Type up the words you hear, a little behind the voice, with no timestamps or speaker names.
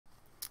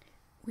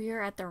We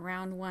are at the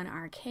Round One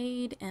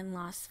Arcade in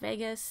Las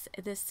Vegas.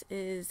 This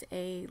is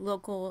a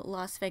local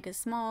Las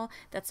Vegas mall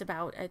that's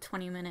about a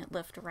 20-minute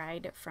Lyft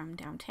ride from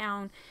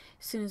downtown.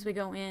 As soon as we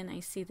go in, I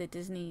see the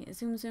Disney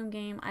Zoom Zoom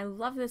game. I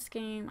love this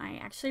game. I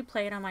actually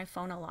play it on my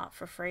phone a lot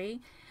for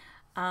free.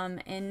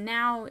 And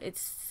now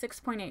it's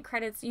 6.8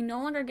 credits. You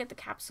no longer get the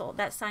capsule.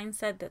 That sign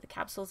said that the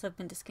capsules have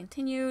been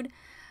discontinued.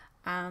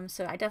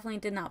 So I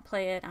definitely did not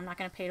play it. I'm not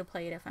going to pay to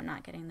play it if I'm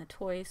not getting the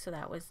toy, so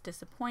that was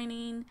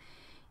disappointing.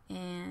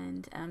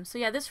 And so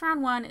yeah, this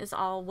round one is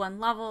all one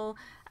level.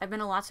 I've been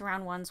to lots of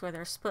round ones where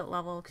they're split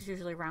level, because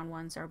usually round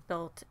ones are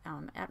built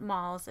at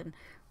malls and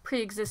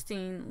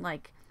pre-existing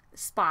like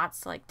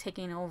spots, like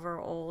taking over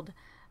old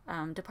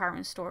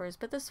department stores.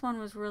 But this one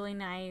was really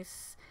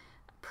nice,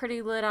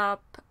 pretty lit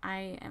up.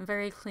 I am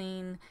very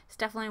clean. It's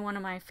definitely one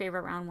of my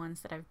favorite round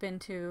ones that I've been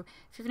to.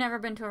 If you've never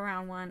been to a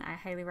round one, I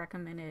highly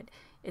recommend it.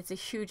 It's a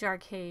huge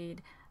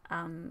arcade,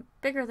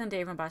 bigger than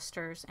Dave &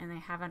 Buster's, and they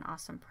have an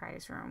awesome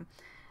prize room.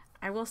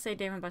 I will say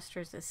Dave &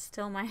 Buster's is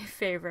still my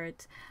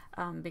favorite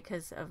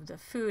because of the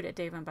food at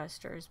Dave &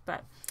 Buster's,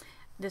 but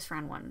this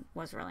round one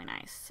was really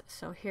nice.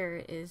 So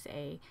here is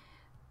a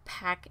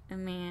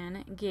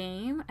Pac-Man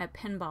game, a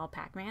pinball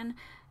Pac-Man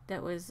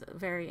that was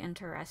very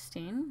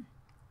interesting.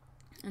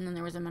 And then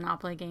there was a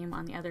Monopoly game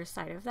on the other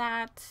side of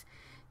that.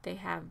 They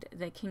have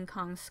the King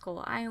Kong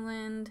Skull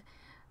Island,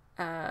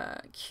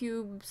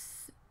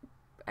 cubes,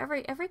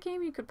 every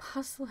game you could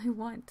possibly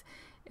want.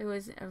 It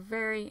was a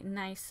very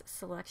nice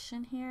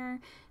selection here.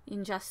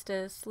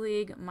 Injustice,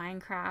 League,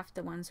 Minecraft,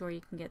 the ones where you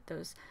can get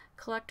those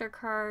collector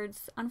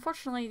cards.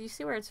 Unfortunately, you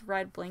see where it's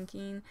red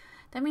blinking?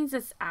 That means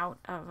it's out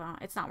of,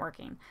 it's not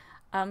working.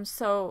 And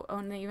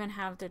they even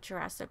have the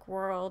Jurassic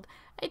World.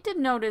 I did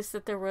notice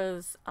that there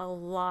was a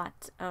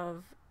lot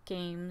of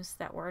games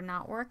that were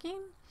not working.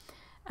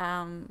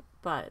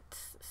 But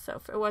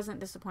so it wasn't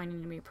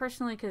disappointing to me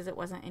personally, because it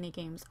wasn't any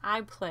games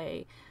I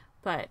play.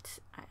 But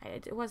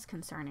it was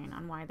concerning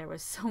on why there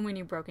was so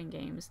many broken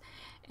games.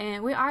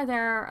 And we are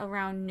there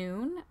around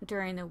noon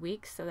during the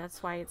week, so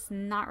that's why it's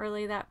not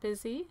really that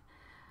busy.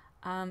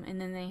 And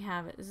then they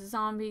have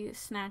Zombie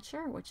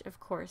Snatcher, which of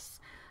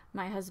course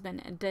my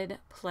husband did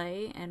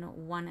play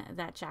and won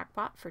that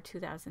jackpot for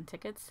 2,000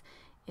 tickets.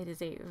 It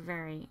is a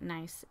very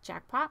nice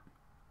jackpot.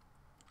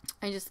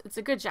 It's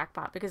a good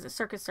jackpot, because at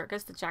Circus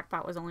Circus the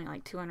jackpot was only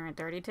like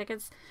 230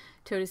 tickets.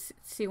 To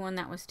see one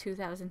that was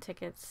 2,000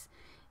 tickets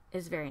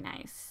is very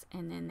nice.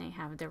 And then they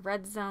have the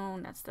Red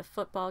Zone. That's the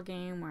football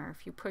game where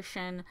if you push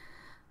in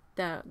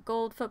the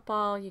gold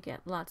football, you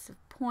get lots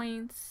of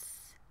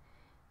points.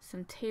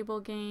 Some table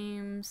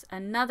games.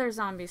 Another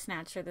Zombie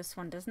Snatcher. This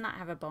one does not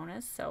have a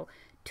bonus, so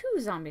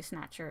 2 Zombie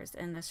Snatchers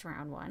in this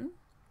round one.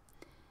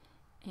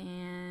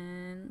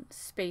 And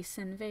Space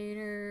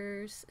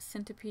Invaders,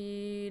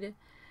 Centipede,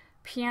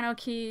 Piano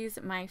Keys,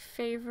 my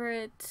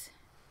favorite.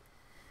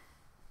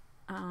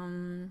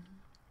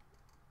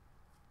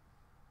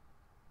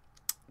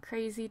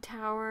 Crazy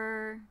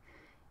Tower.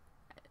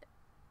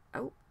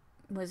 Oh,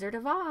 Wizard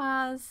of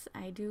Oz.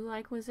 I do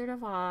like Wizard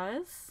of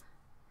Oz.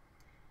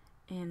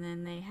 And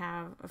then they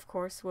have, of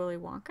course, Willy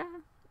Wonka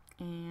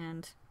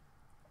and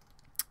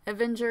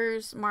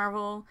Avengers,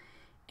 Marvel,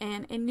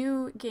 and a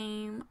new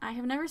game I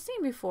have never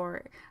seen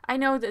before. I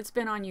know that it's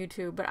been on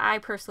YouTube, but I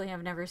personally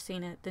have never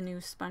seen it. The new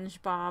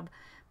SpongeBob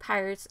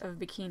Pirates of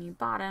Bikini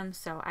Bottom.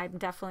 So I'm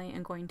definitely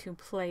going to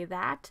play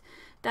that.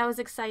 That was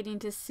exciting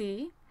to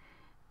see.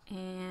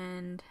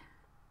 And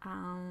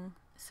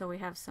so we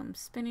have some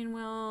spinning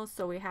wheels.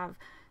 So we have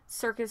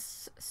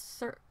is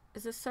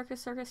this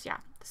Circus Circus? Yeah,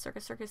 the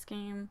Circus Circus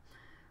game,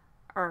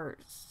 or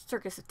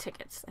Circus of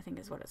Tickets, I think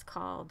is what it's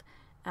called.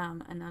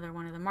 Another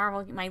one of the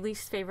Marvel, my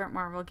least favorite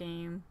Marvel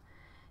game,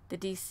 the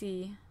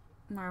DC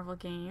Marvel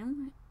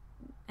game.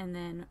 And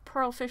then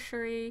Pearl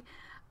Fishery.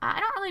 I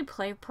don't really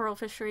play Pearl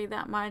Fishery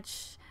that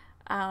much.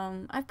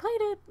 I've played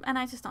it, and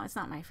I just don't, it's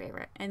not my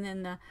favorite. And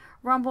then the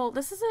Rumble.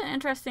 This is an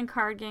interesting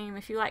card game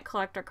if you like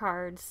collector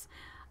cards.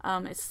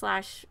 It's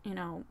slash,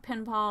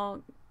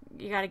 pinball.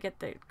 You got to get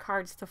the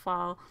cards to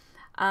fall.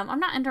 I'm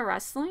not into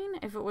wrestling.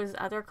 If it was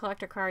other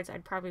collector cards,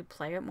 I'd probably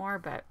play it more,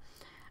 but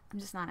I'm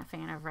just not a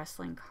fan of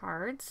wrestling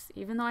cards.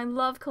 Even though I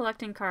love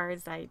collecting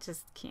cards, I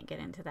just can't get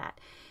into that.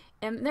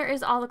 And there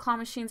is all the claw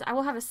machines. I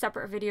will have a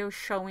separate video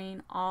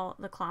showing all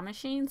the claw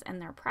machines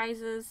and their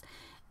prizes.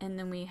 And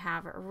then we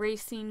have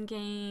racing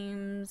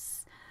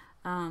games,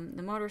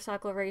 the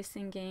motorcycle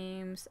racing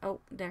games. Oh,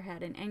 there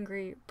had an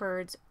Angry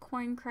Birds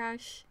coin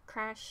crash.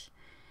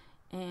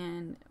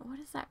 And what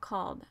is that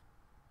called?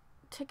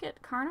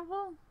 Ticket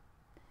Carnival?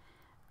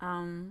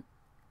 I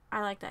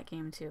like that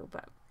game too,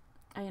 but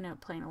I ended up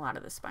playing a lot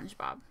of the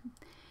SpongeBob.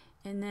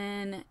 And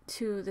then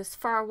to this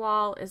far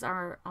wall is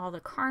all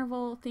the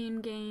carnival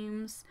themed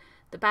games,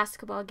 the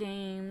basketball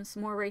games,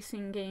 more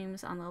racing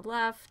games on the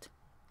left.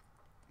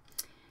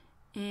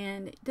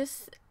 And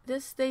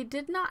they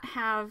did not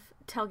have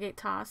tailgate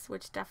toss,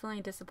 which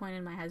definitely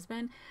disappointed my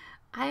husband.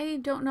 I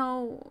don't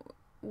know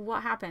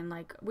what happened.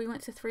 Like, we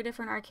went to 3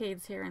 different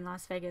arcades here in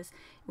Las Vegas.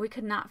 We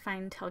could not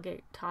find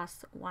tailgate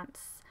toss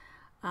once.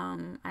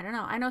 I don't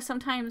know. I know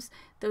sometimes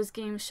those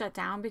games shut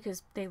down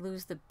because they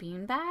lose the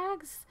bean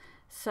bags.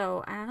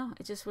 So I don't know.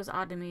 It just was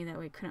odd to me that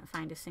we couldn't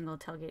find a single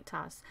tailgate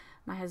toss.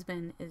 My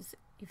husband is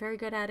very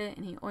good at it,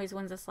 and he always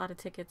wins us a lot of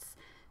tickets.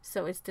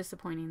 So it's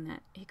disappointing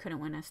that he couldn't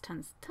win us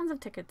tons of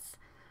tickets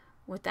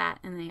with that.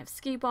 And they have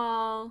skee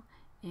ball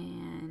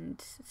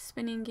and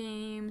spinning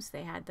games.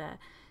 They had the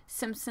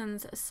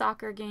Simpsons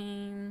soccer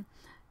game,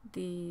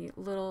 the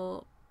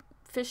little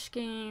fish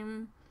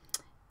game,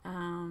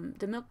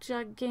 the milk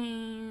jug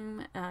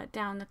game,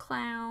 down the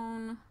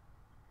clown,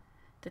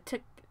 the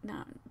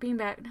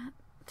beanbag, not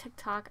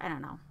TikTok, I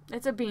don't know.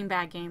 It's a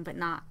beanbag game, but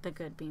not the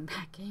good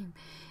beanbag game.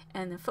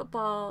 And the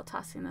football,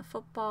 tossing the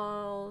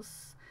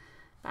footballs,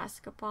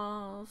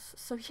 basketballs.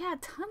 So yeah,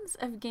 tons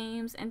of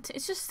games, and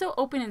it's just so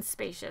open and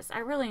spacious. I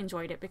really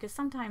enjoyed it because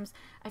sometimes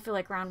I feel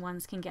like round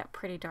ones can get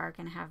pretty dark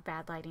and have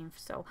bad lighting.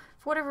 So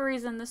for whatever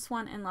reason, this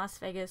one in Las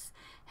Vegas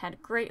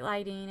had great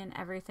lighting and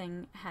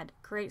everything, had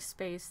great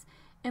space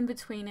in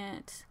between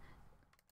it.